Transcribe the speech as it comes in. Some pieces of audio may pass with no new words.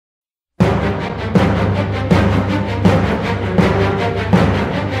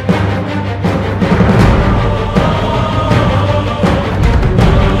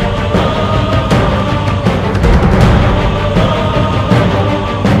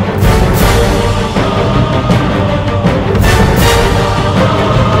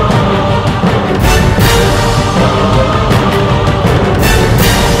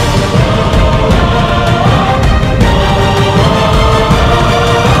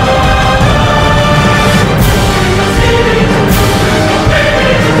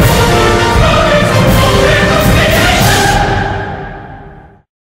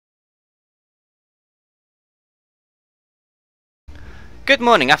Good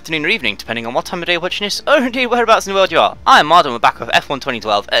morning, afternoon or evening, depending on what time of day you're watching this, or indeed whereabouts in the world you are. I'm MoD and we're back with F1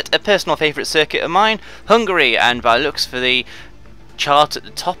 2012 at a personal favourite circuit of mine, Hungary, and by looks for the chart at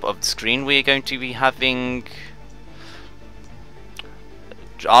the top of the screen we are going to be having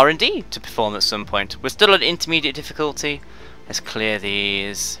R&D to perform at some point. We're still at intermediate difficulty. Let's clear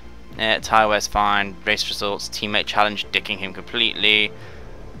these. Tyre wear's fine, race results, teammate challenge, dicking him completely.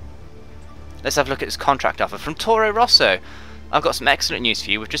 Let's have a look at this contract offer from Toro Rosso. I've got some excellent news for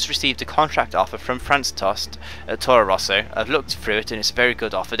you. We've just received a contract offer from France Tost at Toro Rosso. I've looked through it and it's a very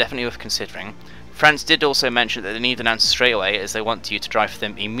good offer, definitely worth considering. France did also mention that they need an answer straight away as they want you to drive for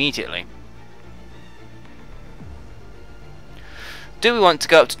them immediately. Do we want to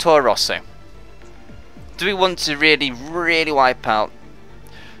go up to Toro Rosso? Do we want to really wipe out?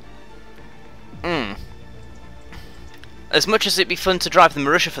 As much as it'd be fun to drive the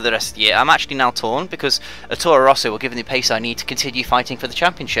Marussia for the rest of the year, I'm actually now torn because a Toro Rosso will give me the pace I need to continue fighting for the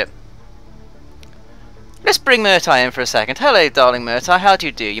championship. Let's bring Mirtai in for a second. Hello, darling Mirtai. How do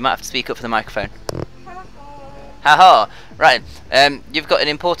you do? You might have to speak up for the microphone. Haha. Right. You've got an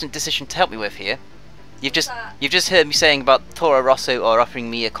important decision to help me with here. You've just heard me saying about Toro Rosso are offering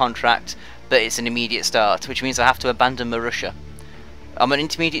me a contract, but it's an immediate start, which means I have to abandon Marussia. I'm on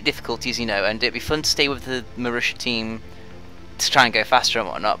intermediate difficulties, you know, and it'd be fun to stay with the Marussia team to try and go faster and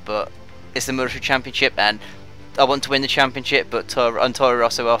whatnot, but it's the Marussia Championship and I want to win the championship, but Toro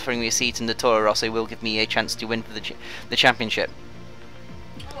Rosso offering me a seat and the Toro Rosso will give me a chance to win for the championship.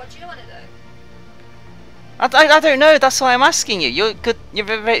 What do you want to do? I don't know, that's why I'm asking you. You're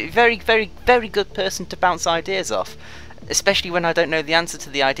a very good person to bounce ideas off, especially when I don't know the answer to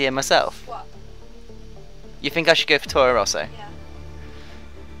the idea myself. What? You think I should go for Toro Rosso? Yeah.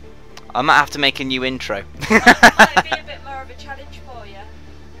 I might have to make a new intro. Might be a bit more of a challenge for you.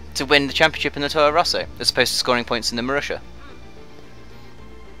 To win the championship in the Toro Rosso, as opposed to scoring points in the Marussia.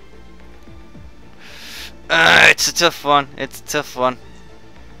 It's a tough one. It's a tough one.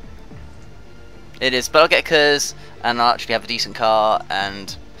 It is, but I'll get Kurs, and I'll actually have a decent car,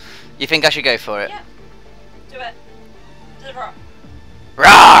 and you think I should go for it? Yeah. Do it. Deliver.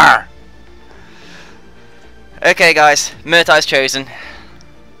 Roar! Okay guys, Mirtai's chosen.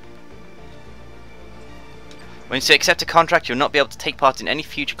 Once you accept a contract, you'll not be able to take part in any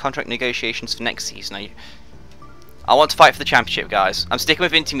future contract negotiations for next season. I want to fight for the championship, guys. I'm sticking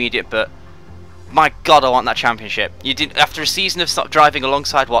with intermediate, but my God, I want that championship. You did after a season of driving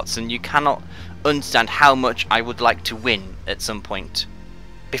alongside Watson, you cannot understand how much I would like to win at some point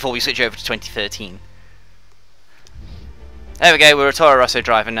before we switch over to 2013. There we go. We're a Toro Rosso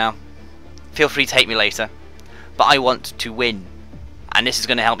driver now. Feel free to hate me later, but I want to win, and this is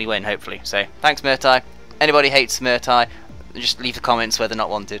going to help me win, hopefully. So, thanks, Mirtai. Anybody hates Mirtai, just leave the comments where they're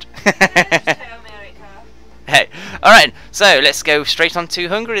not wanted. Hey, alright, so let's go straight on to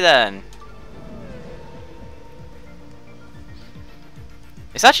Hungary then.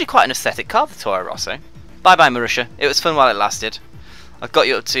 It's actually quite an aesthetic car, the Toro Rosso. Bye bye Marussia, it was fun while it lasted. I've got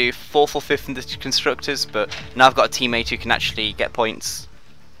you up to 4th or 5th in the constructors, but now I've got a teammate who can actually get points.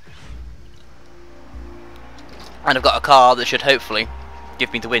 And I've got a car that should hopefully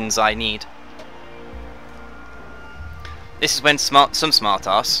give me the wins I need. This is when some smart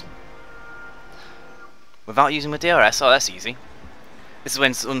ass, without using my DRS, oh that's easy. This is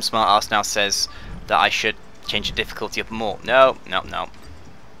when some smart ass now says that I should change the difficulty up more. No.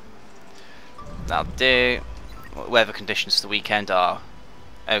 That'll do. Weather conditions for the weekend are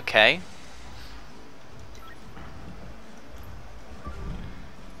okay.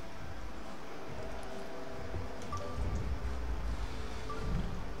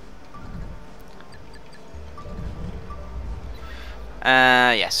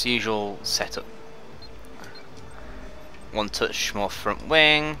 Yes, usual setup. One touch more front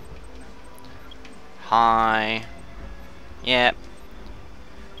wing. High. Yep.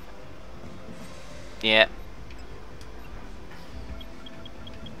 Yep.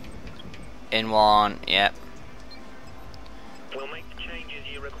 In one. Yep. We'll make the changes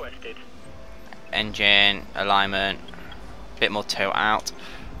you requested. Engine alignment. Bit more toe out.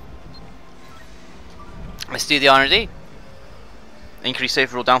 Let's do the R&D. Increase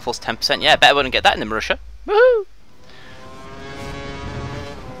overall downforce 10%. Yeah, better wouldn't get that in the Marussia. Woohoo!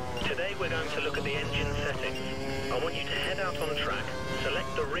 Today we're going to look at the engine settings. I want you to head out on track,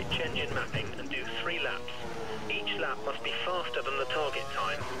 select the rich engine mapping and do 3 laps. Each lap must be faster than the target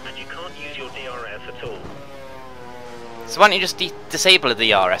time, and you can't use your DRS at all. So why don't you just disable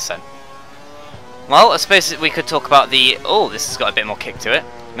the DRS then? Well, I suppose we could talk about the... Oh, this has got a bit more kick to it.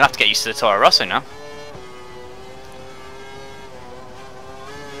 I'm going to have to get used to the Toro Rosso now.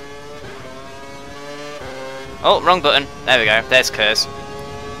 Oh, wrong button. There we go. There's Kurs.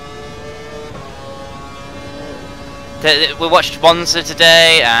 We watched Monza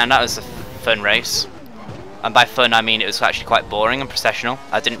today, and that was a fun race. And by fun, I mean it was actually quite boring and processional.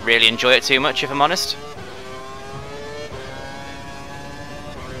 I didn't really enjoy it too much, if I'm honest.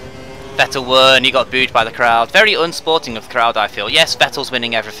 Vettel won, he got booed by the crowd. Very unsporting of the crowd, I feel. Yes, Vettel's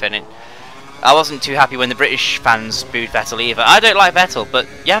winning everything. I wasn't too happy when the British fans booed Vettel either. I don't like Vettel, but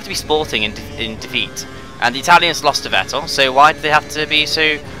you have to be sporting in defeat. And the Italians lost to Vettel, so why do they have to be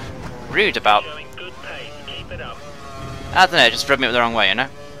so rude about... I don't know, just rubbed me up the wrong way, you know?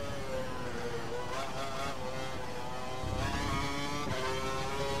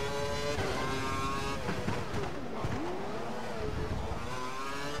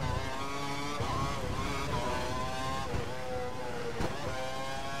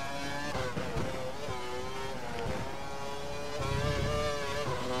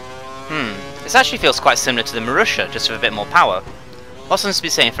 This actually feels quite similar to the Marussia, just with a bit more power. Watson's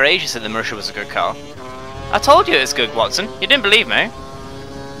been saying for ages that the Marussia was a good car. I told you it was good, Watson. You didn't believe me.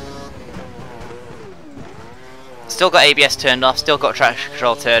 Still got ABS turned off, still got traction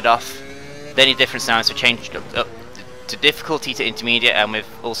control turned off. The only difference now is we changed up to difficulty to intermediate, and we've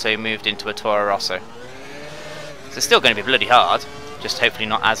also moved into a Toro Rosso. So it's still going to be bloody hard, just hopefully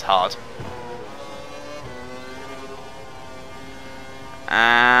not as hard.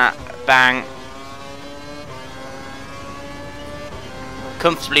 Bang.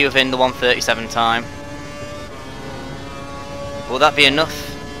 Comfortably within the 1:37 time. Will that be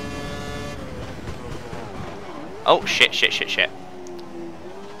enough? Oh, shit.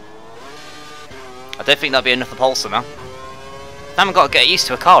 I don't think that'll be enough for Polster now. I haven't got to get used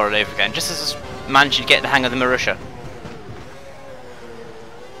to a car all over again, just as I managed to get the hang of the Marussia.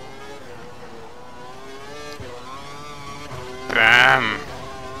 Bam!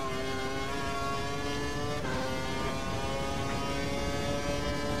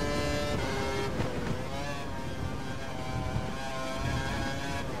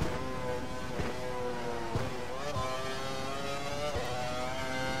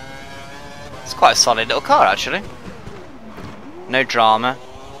 It's quite a solid little car, actually. No drama.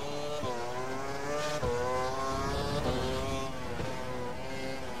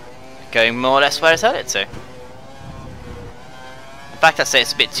 Going more or less where it's headed to. In fact, I'd say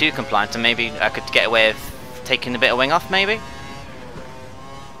it's a bit too compliant, and maybe I could get away with taking a bit of wing off, maybe?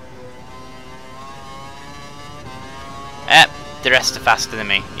 Yep, the rest are faster than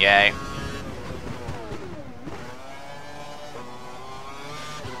me. Yay.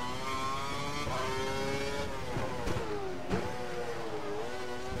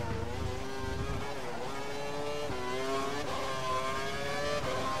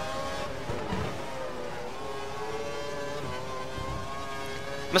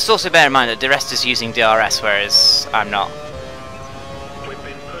 Must also bear in mind that DeRest is using DRS, whereas I'm not. We've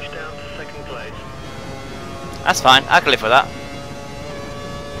been pushed down to second place. That's fine, I can live with that.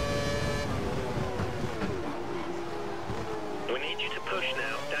 We need you to push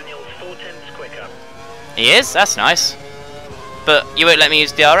now. Daniel's 4/10ths quicker. He is? That's nice. But you won't let me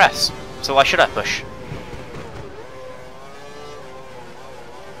use DRS, so why should I push?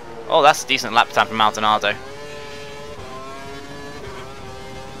 Oh, that's a decent lap time from Maldonado.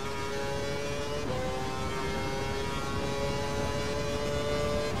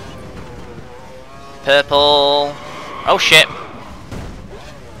 Purple. Oh shit.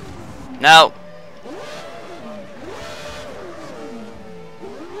 No.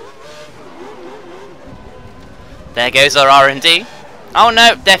 There goes our R&D. Oh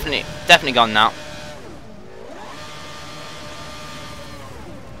no, definitely gone now.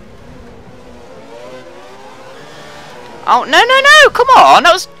 Oh no, come on,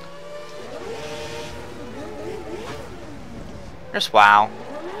 that was just wow.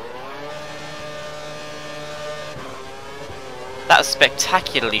 That was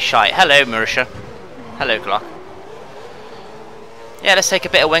spectacularly shite. Hello, Marussia. Hello, Glock. Yeah, let's take a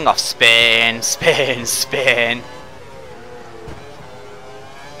bit of wing off. Spin.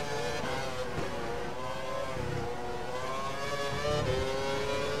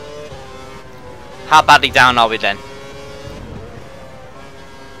 How badly down are we then?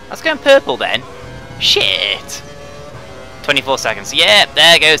 I was going purple then. Shit. 24 seconds. Yeah,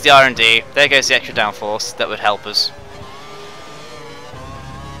 there goes the R&D. There goes the extra downforce that would help us.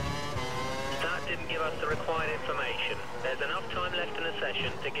 The required information. There's enough time left in the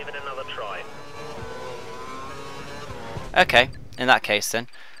session to give it another try. Okay, in that case then,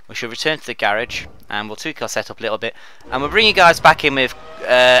 we shall return to the garage and we'll tweak our setup a little bit, and we'll bring you guys back in with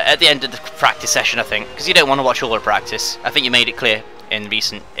at the end of the practice session, I think, because you don't want to watch all the practice. I think you made it clear in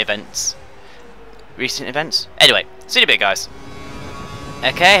recent events. Anyway, see you in a bit, guys.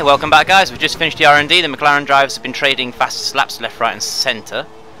 Okay, welcome back guys. We've just finished the R&D. The McLaren drivers have been trading fastest laps left, right and centre.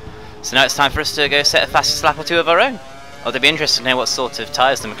 So now it's time for us to go set a fastest lap or two of our own. Oh, they'd be interested to know what sort of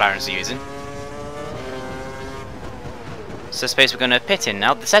tyres the McLarens are using. So I suppose we're going to pit in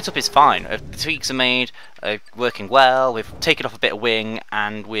now. The setup is fine. The tweaks are made, working well. We've taken off a bit of wing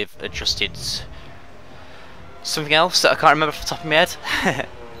and we've adjusted something else that I can't remember off the top of my head.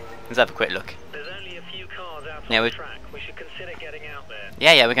 Let's have a quick look. There's only a few cars out Yeah, on the track. We should consider getting out there.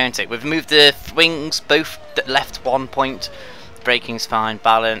 Yeah, we're going to. We've moved the wings both left 1 point. Braking's fine.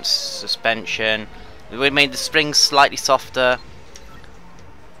 Balance, suspension. We've made the springs slightly softer.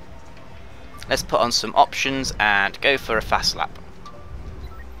 Let's put on some options and go for a fast lap.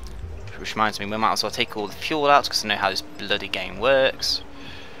 Which reminds me, we might as well take all the fuel out because I know how this bloody game works.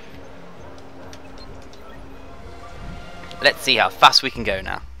 Let's see how fast we can go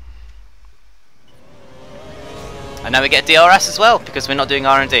now. And now we get DRS as well because we're not doing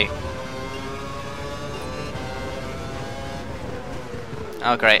R&D.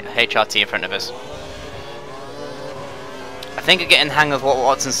 Oh great, HRT in front of us. I think I'm getting the hang of what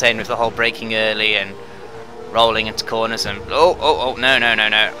Watson's saying with the whole braking early and rolling into corners and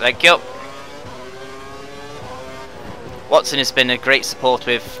no, thank you. Watson has been a great support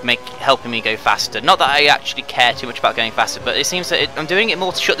with helping me go faster. Not that I actually care too much about going faster, but it seems that I'm doing it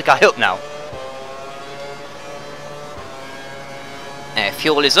more to shut the guy up now.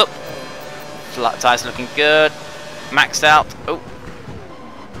 Fuel is up. Flat tyres looking good. Maxed out.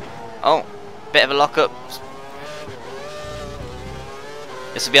 Oh, bit of a lock up.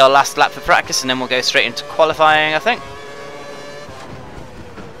 This will be our last lap for practice and then we'll go straight into qualifying, I think.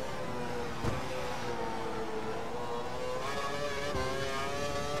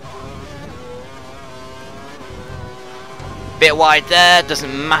 Bit wide there,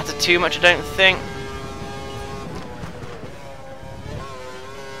 doesn't matter too much I don't think.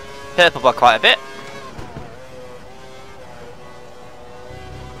 Purple by quite a bit.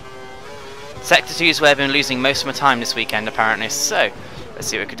 Sector 2 is where I've been losing most of my time this weekend apparently, so let's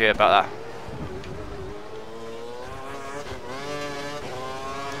see what we can do about that.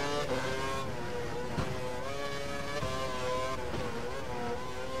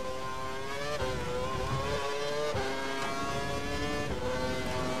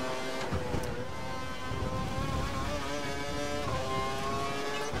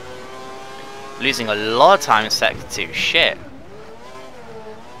 Losing a lot of time in Sector 2, shit.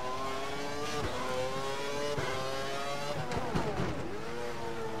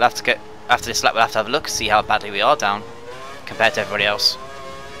 We'll have to get, after this lap we'll have to have a look, see how badly we are down compared to everybody else.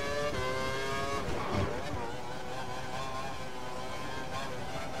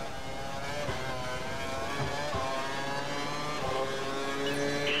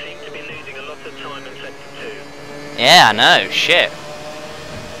 You seem to be losing a lot of time in Sector 2. Yeah, I know, shit.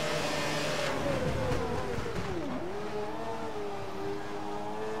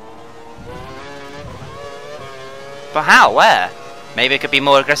 But how? Where? Maybe it could be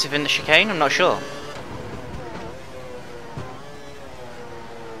more aggressive in the chicane? I'm not sure.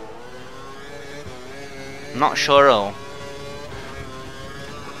 Not sure at all.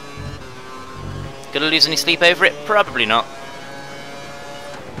 Gonna lose any sleep over it? Probably not.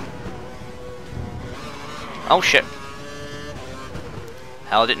 Oh shit.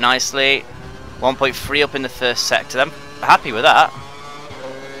 Held it nicely. 1.3 up in the first sector. I'm happy with that.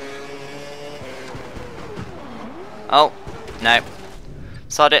 Oh, no.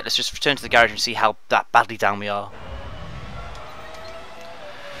 Sod it, let's just return to the garage and see how badly down we are.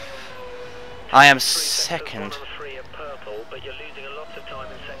 I am second.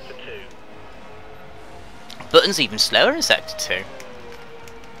 Button's even slower in Sector 2.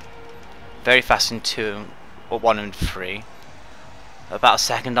 Very fast in 2, or 1 and 3. About a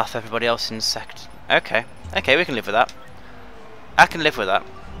second off everybody else in Sector. Okay, we can live with that. I can live with that.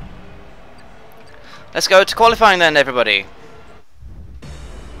 Let's go to qualifying then, everybody.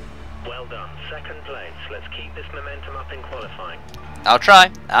 Well done, second place. Let's keep this momentum up in qualifying. I'll try.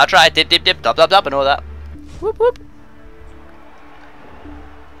 Dip, dip, dip, dub, dub, dub, and all that. Whoop, whoop.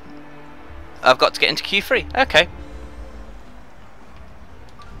 I've got to get into Q3. Okay.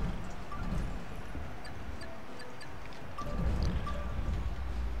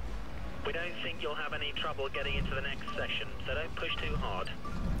 We don't think you'll have any trouble getting into the next session, so don't push too hard.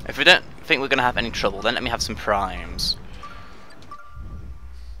 If we don't think we're going to have any trouble, then let me have some primes.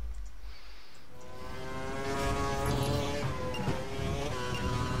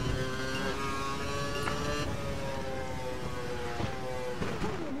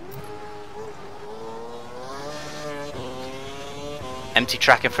 Empty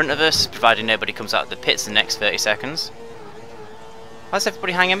track in front of us, providing nobody comes out of the pits in the next 30 seconds. Why is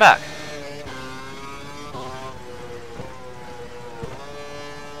everybody hanging back?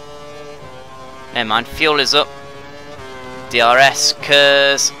 Never mind, fuel is up. DRS,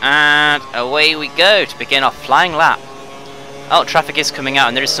 curse, and away we go to begin our flying lap. Oh, traffic is coming out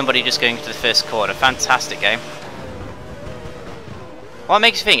and there is somebody just going to the first corner. Fantastic game. What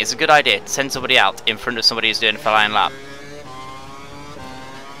makes you think it's a good idea to send somebody out in front of somebody who's doing a flying lap?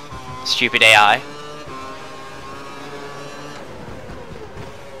 Stupid AI.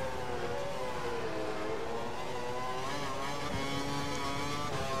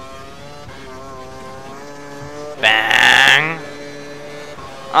 Bang!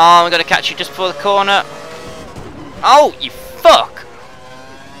 Oh, I'm gonna catch you just before the corner. Oh, you fuck!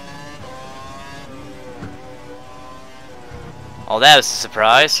 Oh, that was a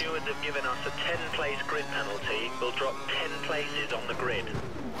surprise. Stewards have given us a 10-place grid penalty. We'll drop 10 places on the grid.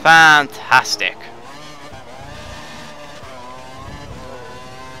 Fantastic.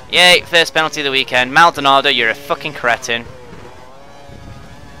 Yay, first penalty of the weekend. Maldonado, you're a fucking cretin.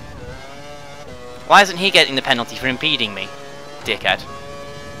 Why isn't he getting the penalty for impeding me? Dickhead.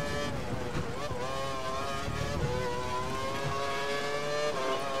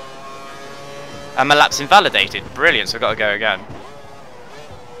 And my lap's invalidated. Brilliant, so I've got to go again.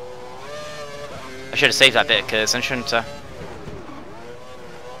 I should have saved that bit of curse, then, shouldn't I?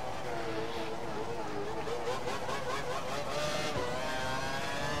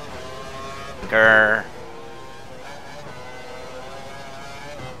 Grrr.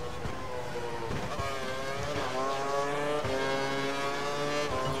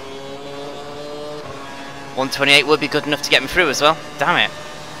 $128 would be good enough to get me through as well. Damn it.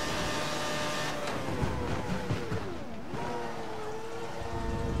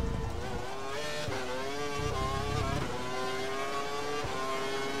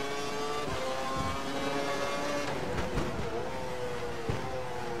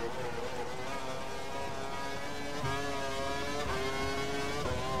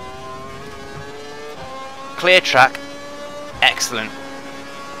 Clear track. Excellent.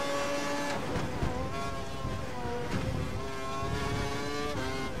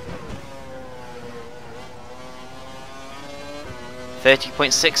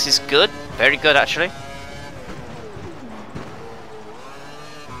 .6 is good. Very good, actually.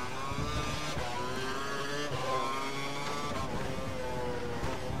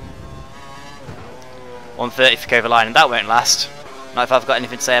 .130 for cover line, and that won't last. Not if I've got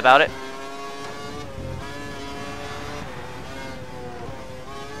anything to say about it.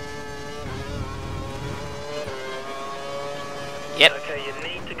 Yep. Okay, you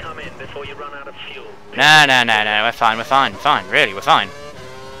need to come in before you run out of fuel. No, we're fine, really, we're fine.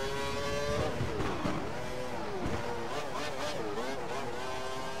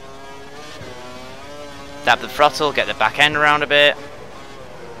 Dab the throttle, get the back end around a bit.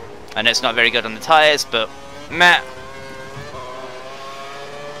 And it's not very good on the tyres, but meh.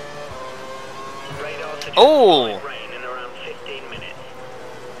 Oh! Rain in around 15 minutes.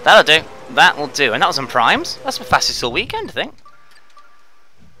 That'll do. That will do. And that was on primes. That's the fastest all weekend, I think.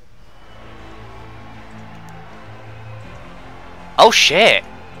 Oh shit!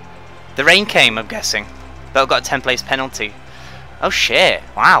 The rain came, I'm guessing. But I've got a 10-place penalty. Oh shit!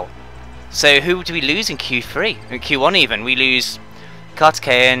 Wow. So who do we lose in Q3? In Q1 even, we lose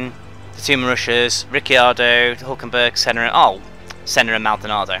Kartikeyan, the two Marussias, Ricciardo, Hulkenberg, Senna and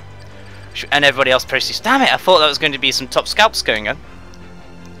Maldonado. And everybody else proceeds. Damn it! I thought that was going to be some top scalps going on.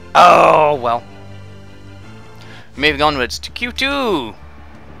 Oh well. Moving onwards to Q2.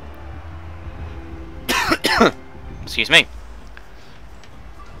 Excuse me.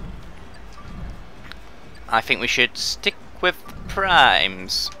 I think we should stick with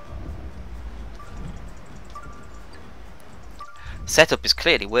primes. Setup is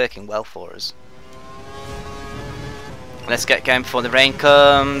clearly working well for us. Let's get going before the rain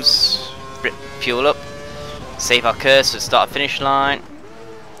comes. Fuel up. Save our curse at the start finish line.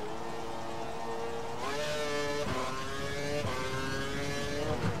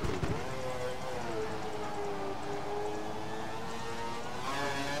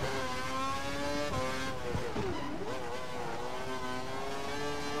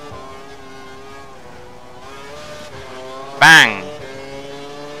 Bang!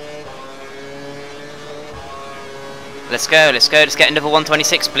 Let's go, let's get another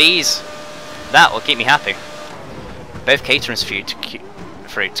 126 please. That will keep me happy. Both caterers through to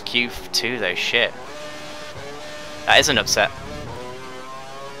Q2 though, shit. That is an upset.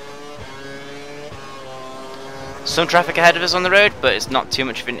 Some traffic ahead of us on the road, but it's not too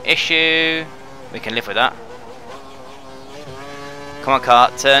much of an issue. We can live with that. Come on,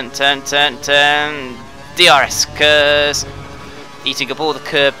 kart, turn. DRS, curse. Eating up all the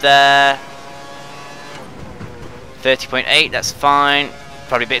curb there. 30.8, that's fine.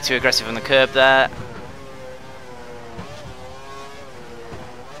 Probably a bit too aggressive on the curb there.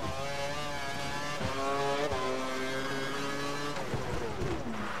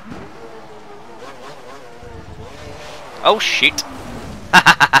 Oh shit.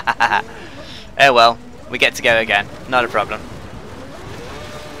 Oh well, we get to go again, not a problem.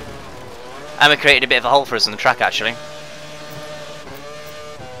 And we created a bit of a hole for us on the track actually.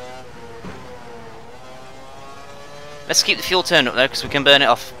 Let's keep the fuel turned up though, because we can burn it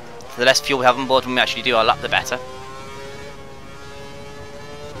off. The less fuel we have on board when we actually do our lap, the better.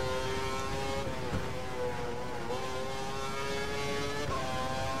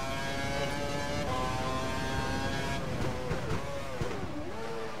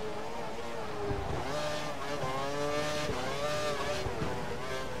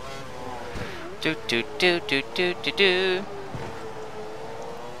 Do do do do do do do.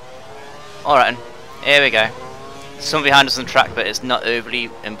 Alright, here we go. Someone behind us on the track, but it's not overly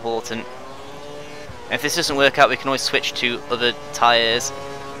important. If this doesn't work out, we can always switch to other tyres.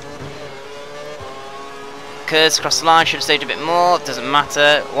 Curves across the line, should have stayed a bit more, doesn't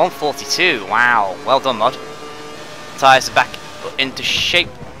matter. 142, wow, well done mod. Tyres are back into shape.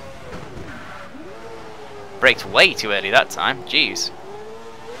 Braked way too early that time, jeez.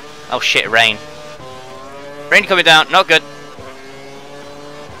 Oh shit, rain. Rain coming down, not good.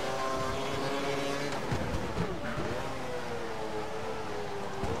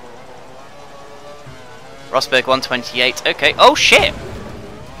 Rosberg 128, okay. Oh shit!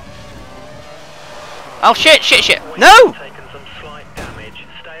 Oh shit, shit, shit! No! Taken some slight damage.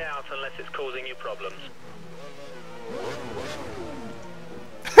 Stay out unless it's causing you problems.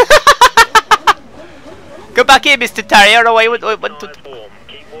 Go back here, Mr. Terrier. Away with Tires warm.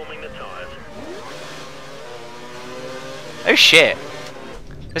 Keep warming the tires. Oh shit!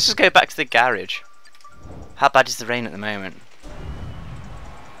 Let's just go back to the garage. How bad is the rain at the moment?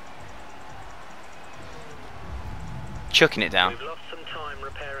 Chucking it down. We've lost some time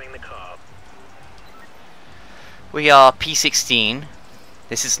repairing the car. We are P16.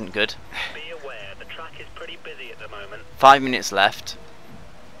 This isn't good. Be aware, the track is pretty busy at the moment. 5 minutes left.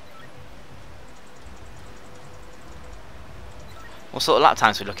 What sort of lap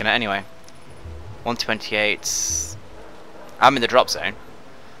times are we looking at anyway? 128. I'm in the drop zone.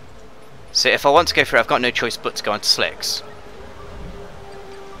 So if I want to go through it, I've got no choice but to go onto slicks.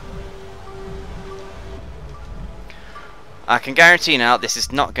 I can guarantee now this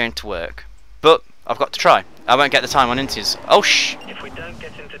is not going to work. But I've got to try. I won't get the time on inches. Oh shh! If we don't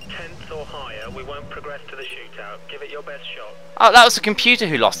get into 10th or higher, we won't progress to the shootout. Give it your best shot. Oh, that was the computer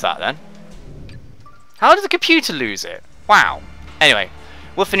who lost that then. How did the computer lose it? Wow. Anyway,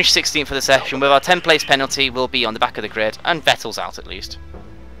 we'll finish 16th for the session. With our 10 place penalty, we'll be on the back of the grid. And Vettel's out at least.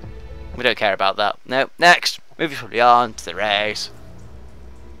 We don't care about that. No, next. Moving on to the race.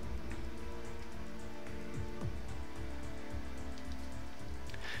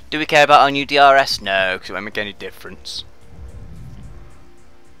 Do we care about our new DRS? No, because it won't make any difference.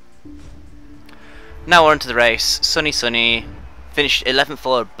 Now we're on to the race. Sunny, sunny. Finished 11th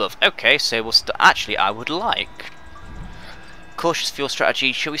or above. Okay, so we'll start. Actually, I would like cautious fuel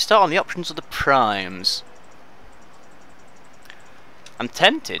strategy. Shall we start on the options or the primes? I'm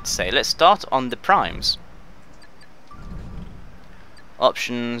tempted to say let's start on the primes.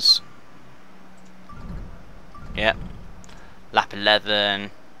 Options. Yep. Lap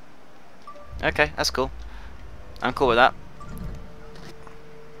 11. Okay, that's cool. I'm cool with that.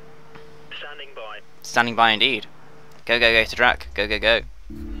 Standing by. Standing by indeed. Go, go, go to track. Go, go, go.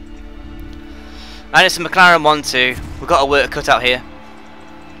 And it's a McLaren 1-2. We've got our work cut out here.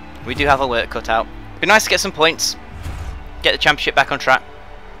 We do have our work cut out. Be nice to get some points. Get the championship back on track.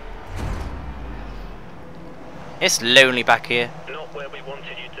 It's lonely back here. Not where we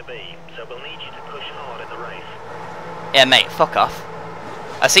wanted you to be, so we'll need you to push hard in the race. Yeah, mate, fuck off.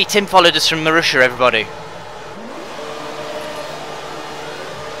 I see Tim followed us from Marussia, everybody.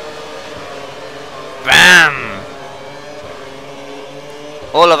 Bam!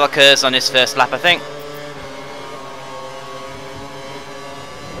 All of our curves on this first lap, I think.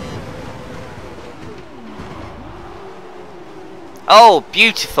 Oh,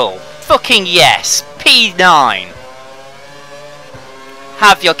 beautiful. Fucking yes. P9.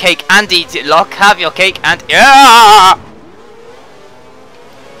 Have your cake and eat it, Locke. Have your cake and... Yeah!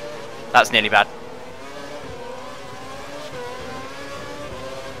 That's nearly bad.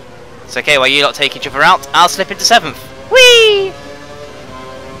 It's okay, while you lot take each other out, I'll slip into 7th. Whee!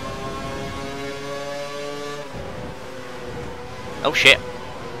 Oh shit.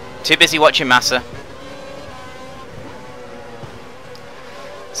 Too busy watching Massa.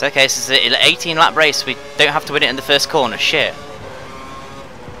 It's okay, this is an 18 lap race, we don't have to win it in the first corner, shit.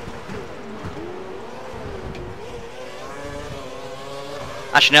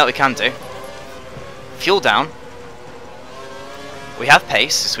 Actually, no, what we can do. Fuel down. We have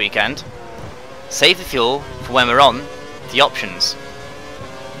pace this weekend. Save the fuel for when we're on the options.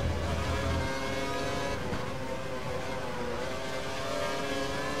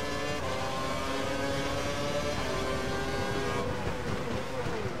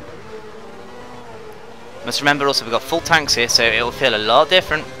 Must remember also we've got full tanks here, so it'll feel a lot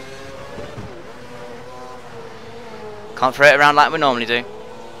different. Can't throw it around like we normally do.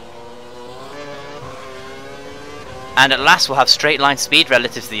 And at last we'll have straight line speed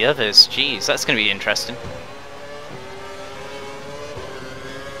relative to the others. Jeez, that's going to be interesting.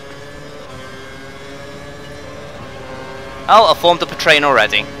 Oh, I formed up a train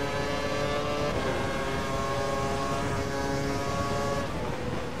already.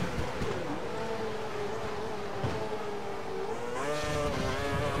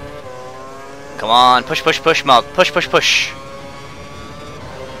 Come on, push, push, push, Mog. Push, push, push.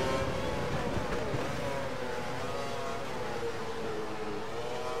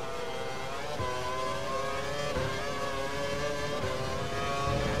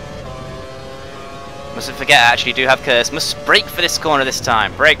 Mustn't forget I actually do have curse. Must brake for this corner this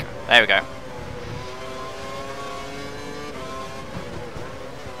time. Brake. There we go.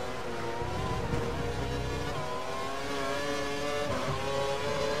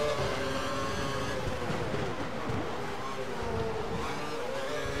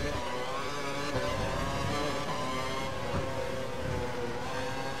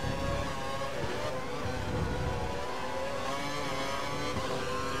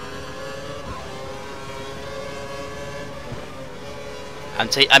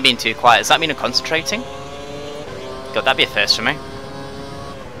 I'm being too quiet. Does that mean I'm concentrating? God, that'd be a first for me.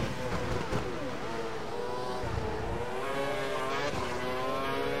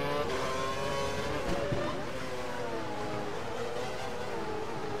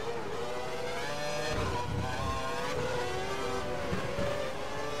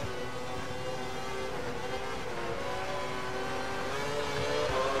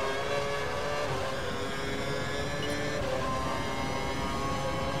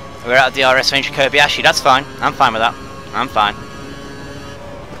 We're out of the DRS range for Kobayashi, that's fine. I'm fine with that. I'm fine.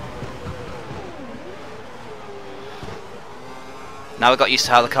 Now we've got used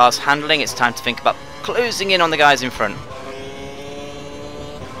to how the car's handling, it's time to think about closing in on the guys in front.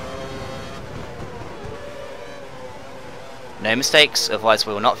 No mistakes, otherwise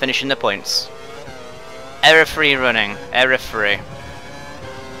we will not finish in the points. Error-free running, error-free.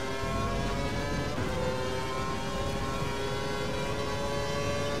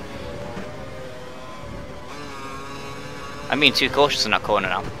 I'm being too cautious in that corner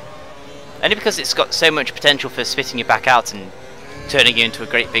now. Only because it's got so much potential for spitting you back out and turning you into a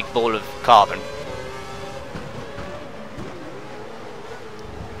great big ball of carbon.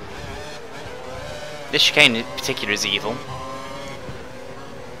 This chicane in particular is evil.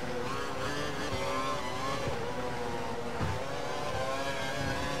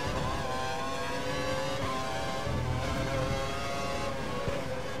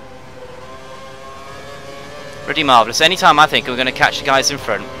 Pretty marvellous. Anytime I think we're going to catch the guys in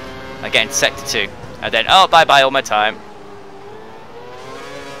front, I get into sector 2. And then, oh, bye bye all my time.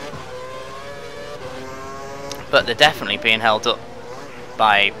 But they're definitely being held up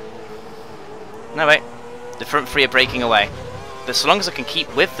by... No, wait. The front three are breaking away. But so long as I can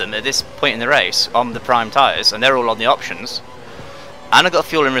keep with them at this point in the race, on the prime tyres, and they're all on the options, and I've got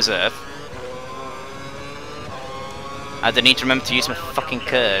fuel in reserve, I don't need to remember to use my fucking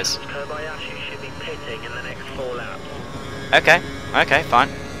curse. Okay, okay, fine.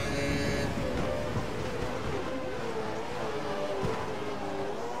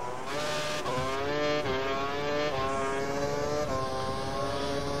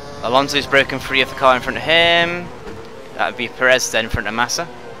 Alonso's broken free of the car in front of him. That would be Perez then in front of Massa.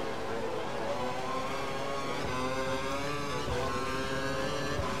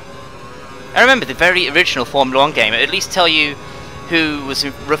 I remember the very original Formula 1 game, it would at least tell you who was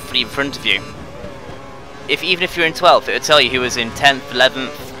roughly in front of you. Even if you're in 12th, it would tell you who was in 10th,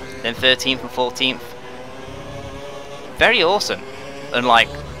 11th, then 13th and 14th. Very awesome, unlike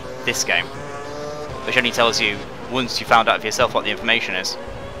this game, which only tells you once you found out for yourself what the information is.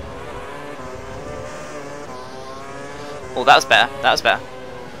 Oh, that was better, that was better.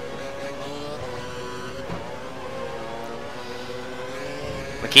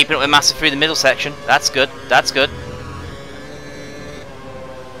 We're keeping it with Massa through the middle section, that's good, that's good.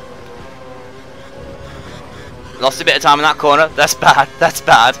 Lost a bit of time in that corner. That's bad. That's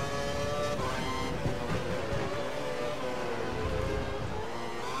bad.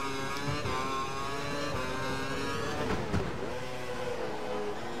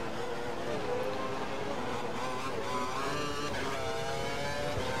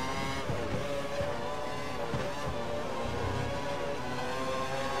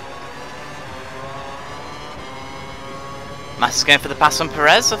 Mass is going for the pass on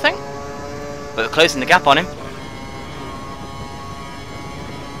Perez, I think. But we're closing the gap on him.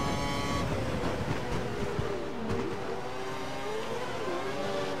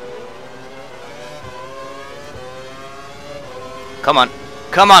 Come on.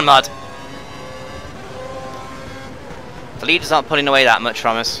 Come on, MoD. The leaders aren't pulling away that much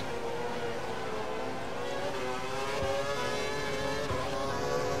from us.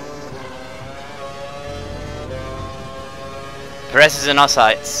 Perez is in our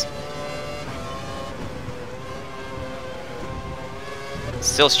sights.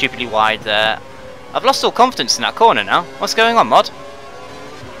 Still stupidly wide there. I've lost all confidence in that corner now. What's going on, MoD?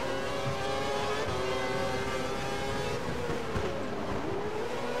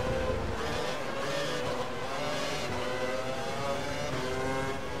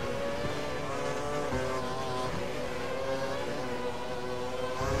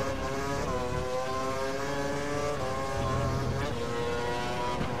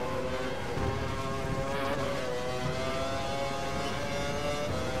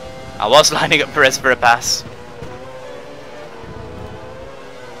 I was lining up Perez for a pass.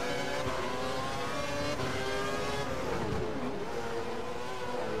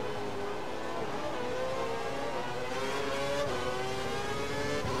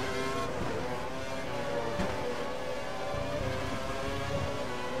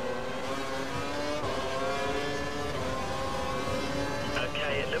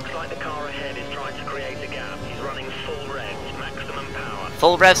 Okay, it looks like the car ahead is trying to create a gap. He's running full revs, maximum power.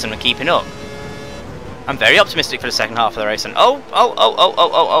 Full revs and we're keeping up. I'm very optimistic for the second half of the race. And oh.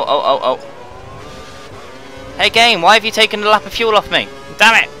 Hey game, why have you taken a lap of fuel off me?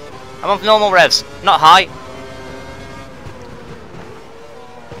 Damn it! I'm on normal revs, not high.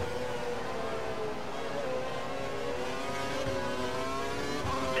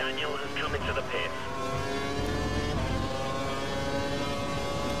 Daniel has come into the pits.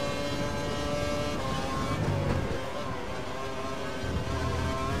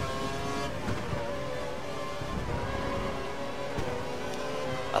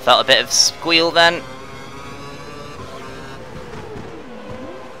 I felt a bit of squeal then.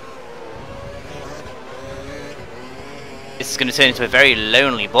 This is going to turn into a very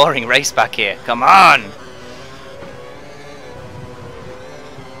lonely, boring race back here. Come on!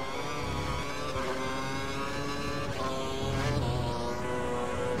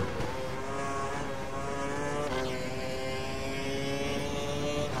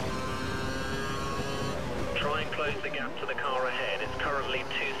 Try and close the gap to the car ahead. It's currently 2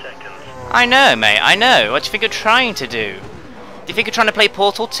 seconds. I know, mate, I know. What do you think you're trying to do? Do you think you're trying to play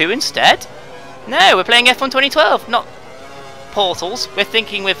Portal 2 instead? No, we're playing F1 2012, not portals. We're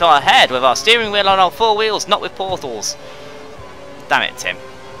thinking with our head, with our steering wheel on our four wheels, not with portals. Damn it, Tim.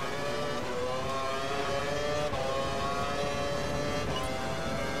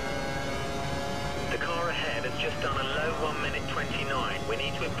 The car ahead has just done a low 1 minute 29. We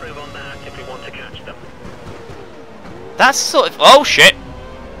need to improve on that if we want to catch them. That's sort of... Oh, shit!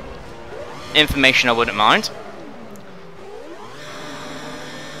 Information I wouldn't mind.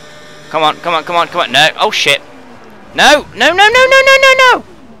 Come on, come on, come on, come on. No. Oh, shit. No! No, no, no, no, no, no, no!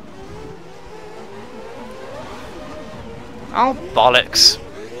 Oh, bollocks.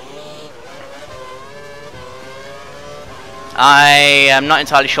 I am not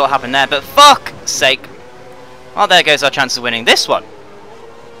entirely sure what happened there, but fuck's sake. Well, there goes our chance of winning this one.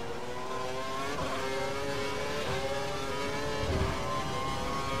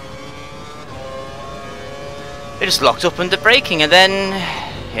 They just locked up under braking and then...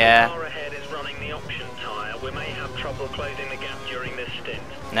 yeah. The car ahead is running the option tyre. We may have trouble closing the gap during this stint.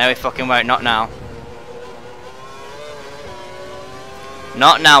 No, we fucking won't. Not now.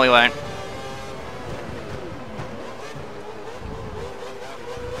 Not now we won't.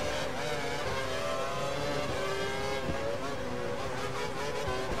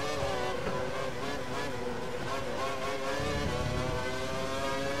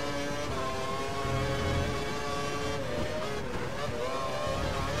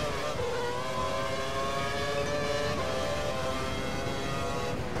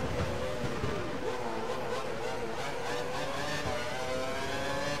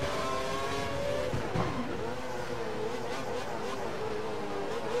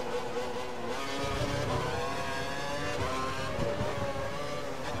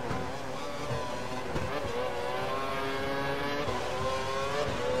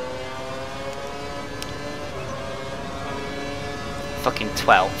 Fucking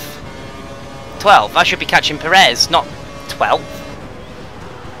 12th. 12th? I should be catching Perez, not 12th.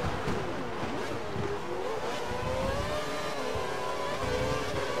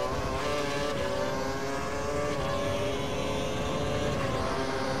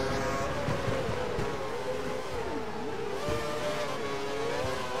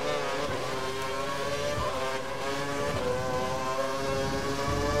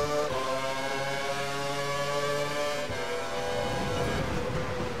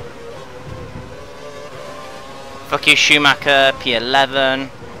 Fuck you, Schumacher, P11.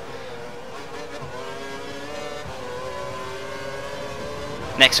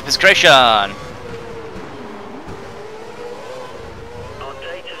 Next up is Grosjean. Our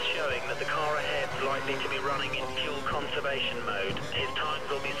data's showing that the car ahead's likely to be running in fuel conservation mode. His times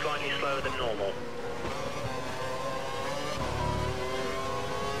will be slightly slower than normal.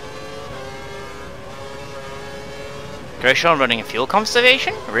 Grosjean running in fuel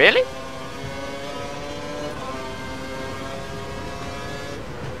conservation? Really?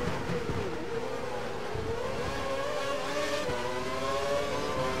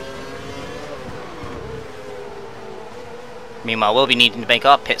 Meanwhile, we'll be needing to make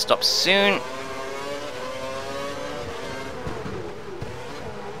our pit stop soon.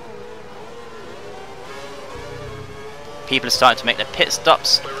 People are starting to make their pit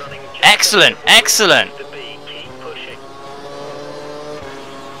stops. Excellent, excellent! Keep pushing.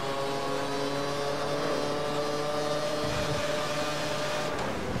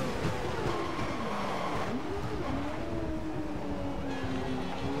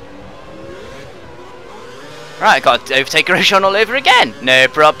 Right, I got to overtake Grosjean all over again. No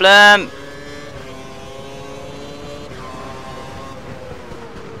problem.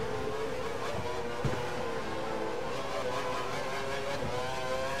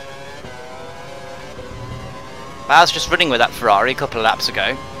 I was just running with that Ferrari a couple of laps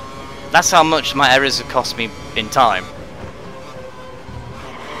ago. That's how much my errors have cost me in time.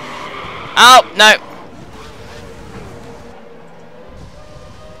 Oh, no.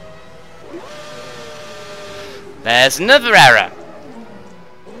 There's another error.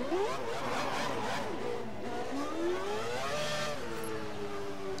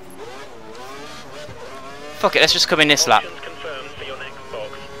 Fuck it, let's just come in this lap. Options confirmed for your next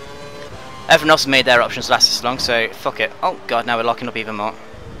box. Everyone else made their options last this long, so fuck it. Oh god, now we're locking up even more.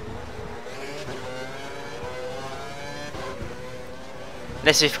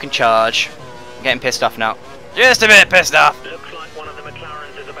 Let's see if we can charge. I'm getting pissed off now. Just a bit pissed off. Looks like one of the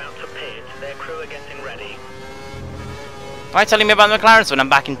McLarens is about to pit. Their crew are getting ready. Why are you telling me about the McLarens when I'm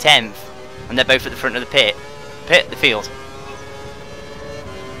back in 10th? And they're both at the front of the pit? The field.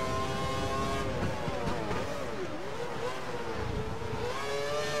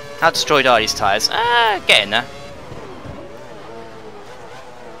 How destroyed are these tyres? Get in there.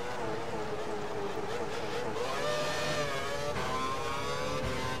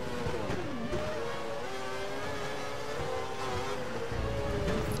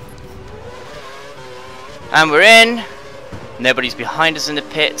 And we're in. Nobody's behind us in the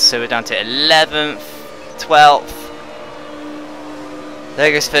pit, so we're down to 11th, 12th.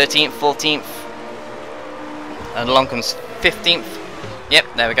 There goes 13th, 14th. And along comes 15th. Yep,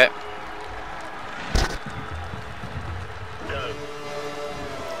 there we go. Go.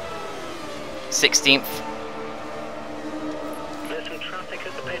 16th. There's some traffic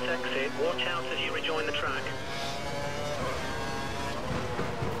at the pit exit. Watch out as you rejoin the track.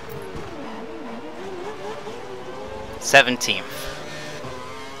 17th.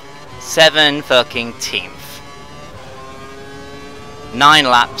 17th. 9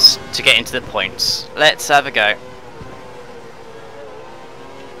 laps to get into the points. Let's have a go.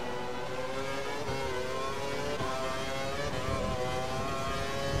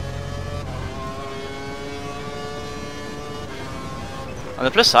 On the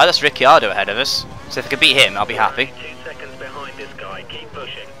plus side, that's Ricciardo ahead of us. So if I can beat him, I'll be happy. 2 seconds behind this guy. Keep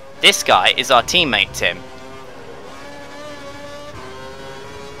pushing. This guy is our teammate, Tim.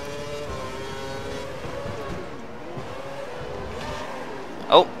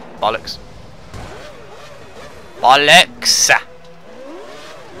 Oh, bollocks. Bollocks!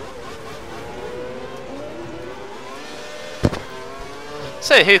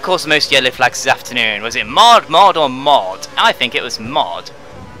 So, who caused the most yellow flags this afternoon? Was it MoD, or MoD? I think it was MoD.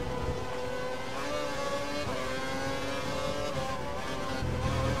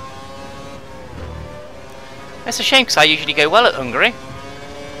 It's a shame because I usually go well at Hungary.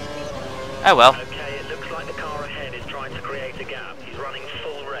 Oh well. Okay, it looks like the car ahead is trying to create a gap. He's running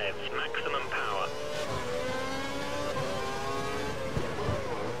full revs, maximum power.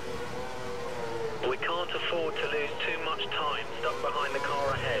 We can't afford to lose too much much time stuck behind the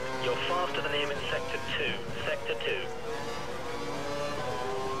car ahead. You're faster than him in Sector 2. Sector 2.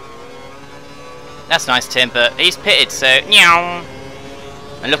 That's nice, Tim, but he's pitted, so meow.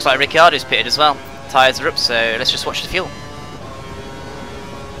 And looks like Ricciardo's pitted as well. Tyres are up, so let's just watch the fuel.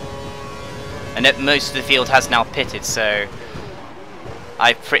 And most of the field has now pitted, so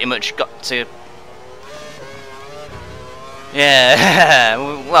I've pretty much got to... Yeah,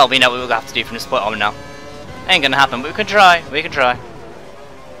 well, we know what we'll have to do from this point on now. Ain't gonna happen, but we can try. We can try.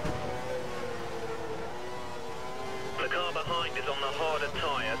 The car behind is on the harder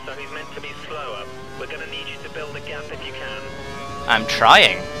tyre, so he's meant to be slower. We're gonna need you to build a gap if you can. I'm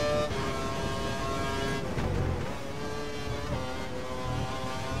trying.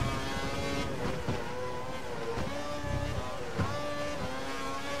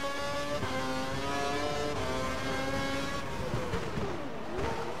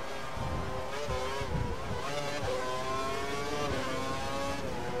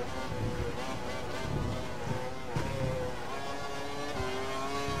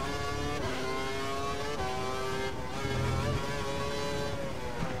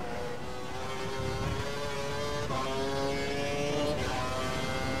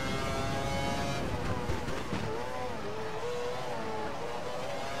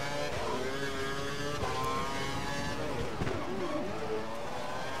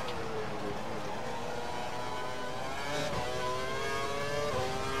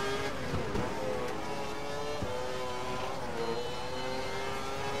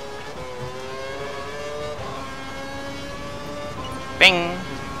 Bing!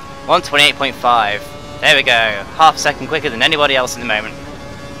 128.5. There we go. Half a second quicker than anybody else at the moment.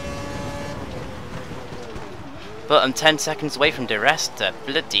 But I'm 10 seconds away from the rest.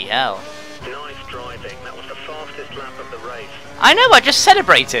 Bloody hell. Nice driving. That was the fastest lap of the race. I know, I just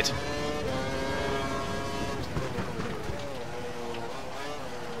celebrated.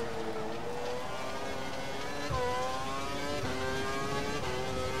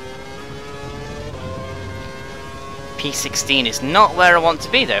 P16 is not where I want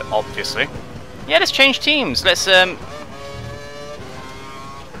to be though, obviously. Yeah, let's change teams. Let's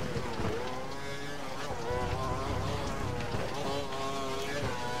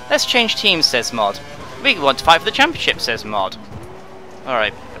change teams, says Mod. We want to fight for the championship, says Mod.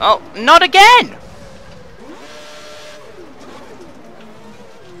 Alright. Oh, not again!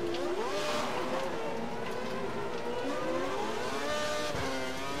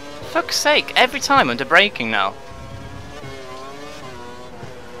 Fuck's sake, every time under braking now.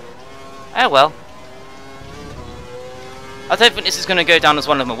 Oh well. I don't think this is going to go down as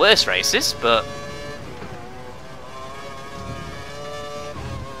one of my worst races, but...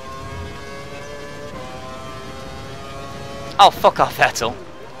 Oh, fuck off, Vettel.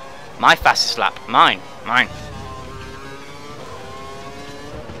 My fastest lap. Mine. Mine.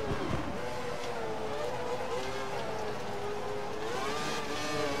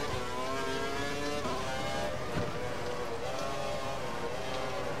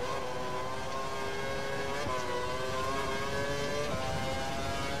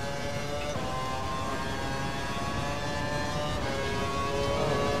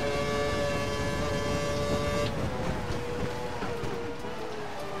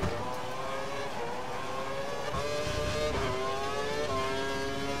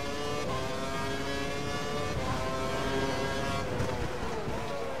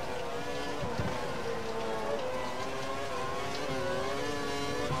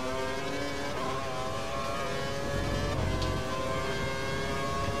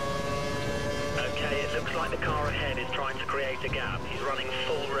 Looks like the car ahead is trying to create a gap. He's running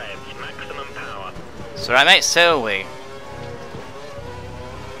full revs, maximum power. It's alright, mate, so are we.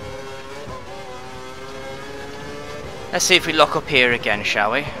 Let's see if we lock up here again,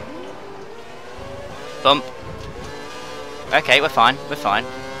 shall we? Bump. Okay, we're fine, we're fine.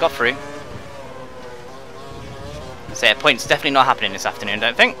 Got through. So yeah, points definitely not happening this afternoon,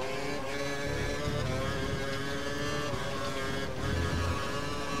 don't think.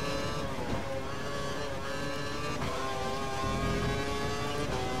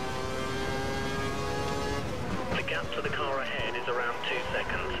 The gap to the car ahead is around 2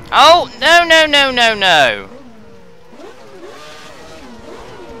 seconds. Oh, no, no, no, no, no.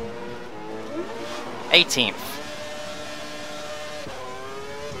 18th.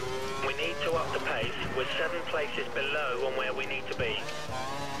 We need to up the pace. We're 7 places below on where we need to be.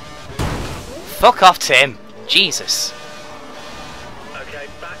 Fuck off, Tim. Jesus. Okay,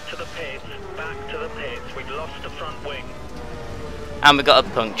 back to the pits. Back to the pits. We've lost the front wing. And we got a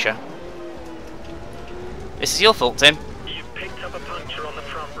puncture. This is your fault, Tim. You've picked up a puncture on the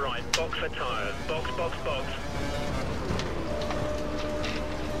front right. Box for tyres. Box, box, box.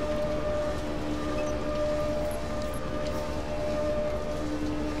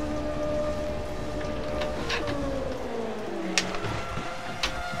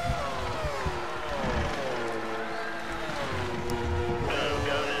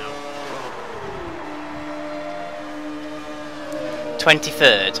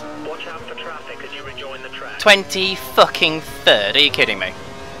 23rd. Watch out for traffic as you rejoin the track. 20-fucking-3rd. Are you kidding me?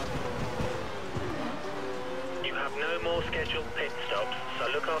 You have no more scheduled pit stops, so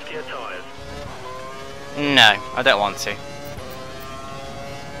look after your tyres. No, I don't want to.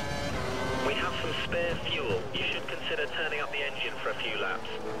 We have some spare fuel. You should consider turning up the engine for a few laps.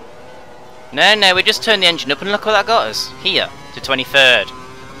 No, we just turned the engine up and look what that got us. Here, to 23rd.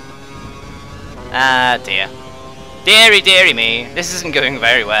 Ah, dear. Deary me, this isn't going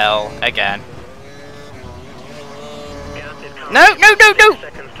very well, again. Gas is coming No! 6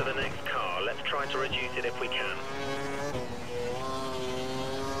 seconds to the next car. Let's try to reduce it if we can.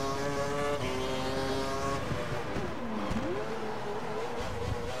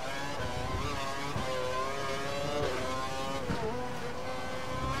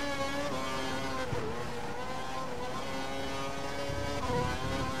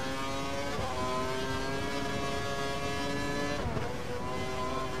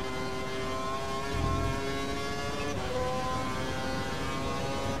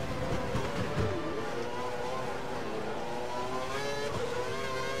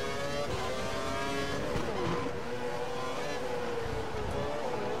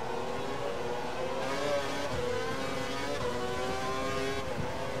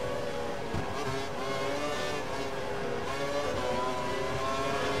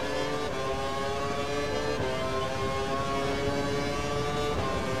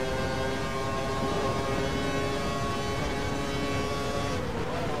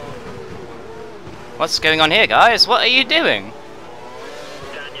 What's going on here, guys? What are you doing?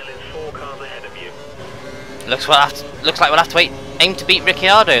 Daniel is 4 cars ahead of you. Looks like we'll have to aim to beat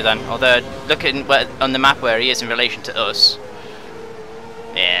Ricciardo then. Although, looking on the map where he is in relation to us.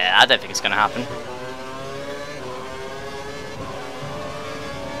 Yeah, I don't think it's going to happen.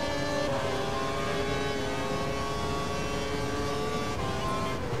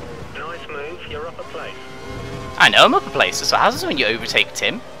 Nice move. You're up a place. I know I'm up a place, so how does it when you overtake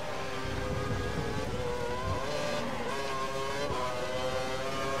Tim?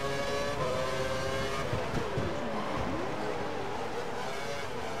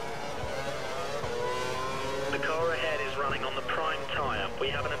 The car ahead is running on the prime tyre. We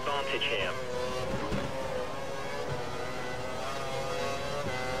have an advantage here.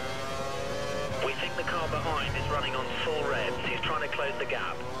 We think the car behind is running on full revs. He's trying to close the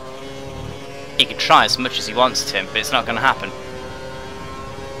gap. He can try as much as he wants, Tim, but it's not going to happen.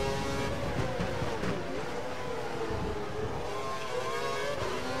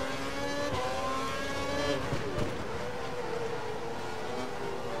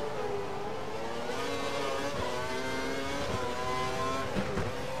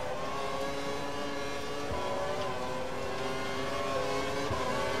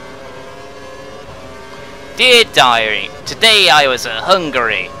 Dear Diary, today I was at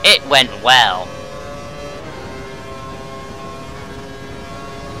Hungary. It went well.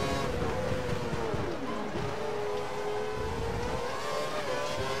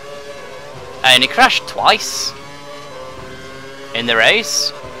 I only crashed twice in the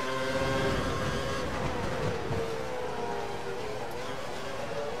race.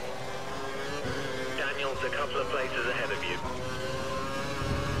 Daniel's a couple of places ahead of you.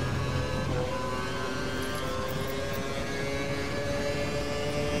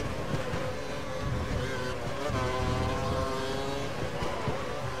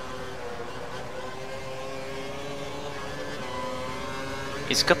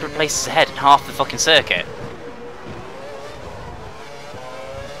 He's a couple of places ahead in half the fucking circuit.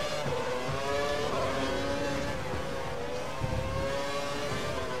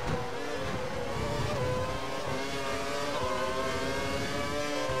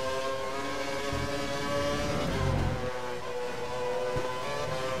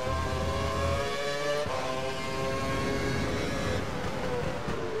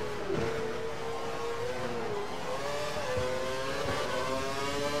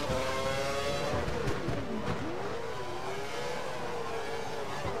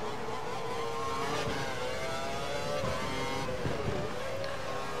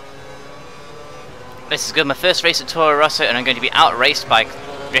 This is good, my first race at Toro Rosso, and I'm going to be outraced by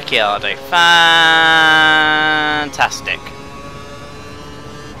Ricciardo. Fantastic.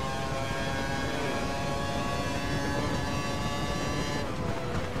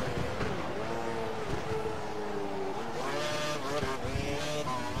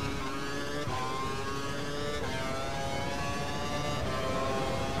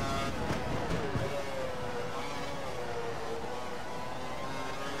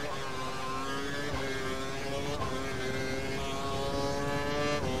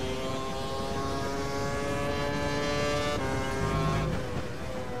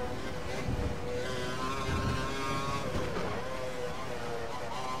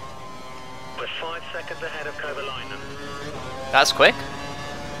 That's quick.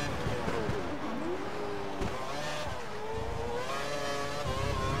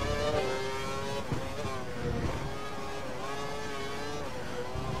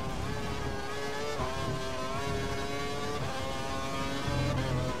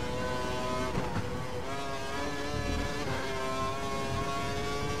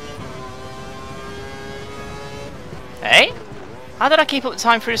 Hey? How did I keep up the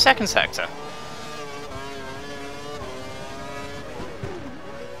time through the second sector?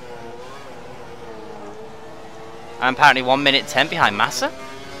 I'm apparently 1 minute 10 behind Massa.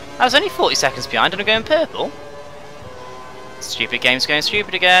 I was only 40 seconds behind and I'm going purple. Stupid game's going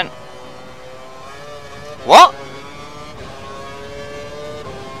stupid again. What?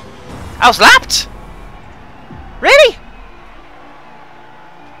 I was lapped? Really?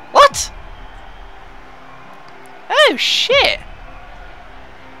 What? Oh shit!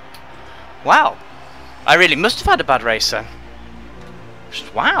 Wow. I really must have had a bad race then.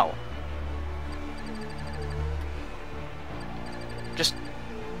 Just wow. Just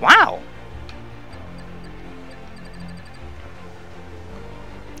wow.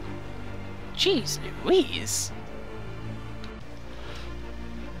 Jeez Louise.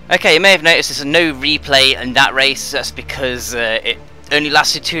 Okay, you may have noticed there's no replay in that race. That's because it only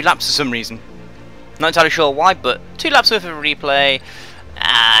lasted 2 laps for some reason. Not entirely sure why, but 2 laps worth of replay.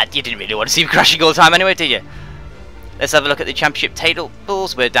 You didn't really want to see me crashing all the time anyway, did you? Let's have a look at the championship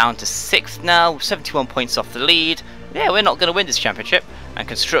tables. We're down to 6th now, 71 points off the lead. Yeah, we're not going to win this championship. And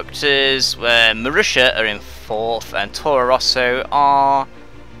constructors, Marussia are in 4th, and Toro Rosso are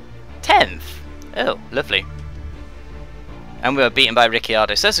 10th. Oh, lovely. And we were beaten by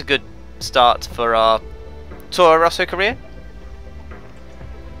Ricciardo, so that's a good start for our Toro Rosso career.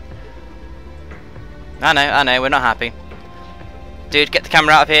 I know, we're not happy. Dude, get the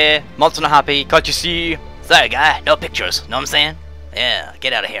camera out of here. Mods are not happy. Can't you see? Sorry, guy. No pictures. Know what I'm saying? Yeah,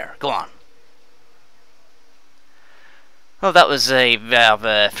 get out of here. Go on. Well, that was a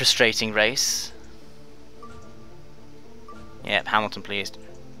rather frustrating race. Yep, Hamilton pleased.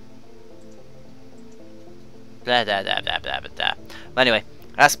 Blah, blah, blah, blah, blah, blah. But anyway,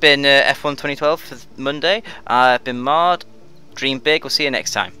 that's been F1 2012 for Monday. I've been MoD. Dream big. We'll see you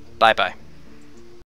next time. Bye bye.